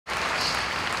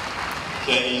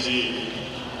양의지.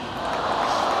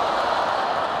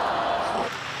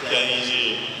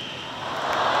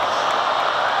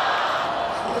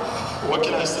 What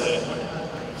can I say?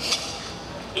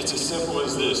 It's as simple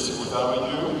as this. Without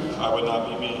you, I would not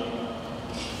be me.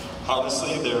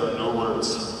 Honestly, there are no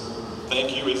words.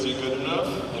 Thank you isn't good enough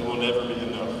and will never be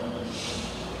enough.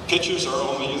 Pitchers are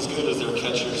only as good as their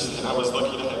catchers, and I was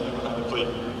lucky to have you behind the plate.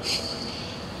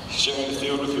 Sharing the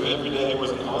field with you every day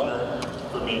was an honor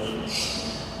for me.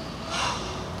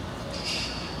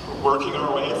 Working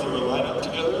our way through a lineup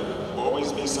together will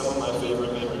always be some of my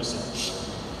favorite memories.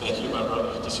 Thank you, my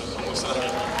brother.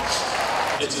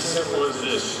 It's as simple as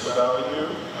this. Without you,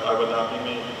 I would not be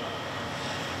me.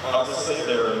 Honestly,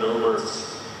 there are no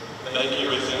words. Thank you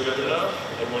isn't good enough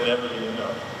and will never be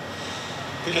enough.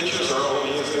 Pitchers are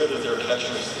only as good as their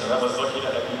catchers, and I was lucky to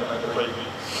have you behind the plate.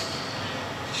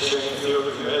 Sharing the field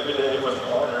with you every day was an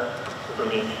honor for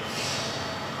me.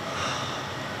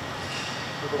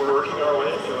 Working our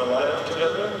way through a lineup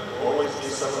together will always be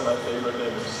some of my favorite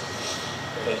memories.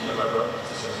 Thank you, my brother.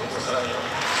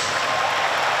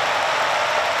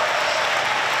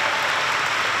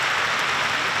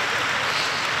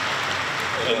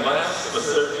 And last, but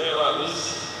certainly not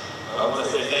least, I want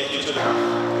to say thank you to the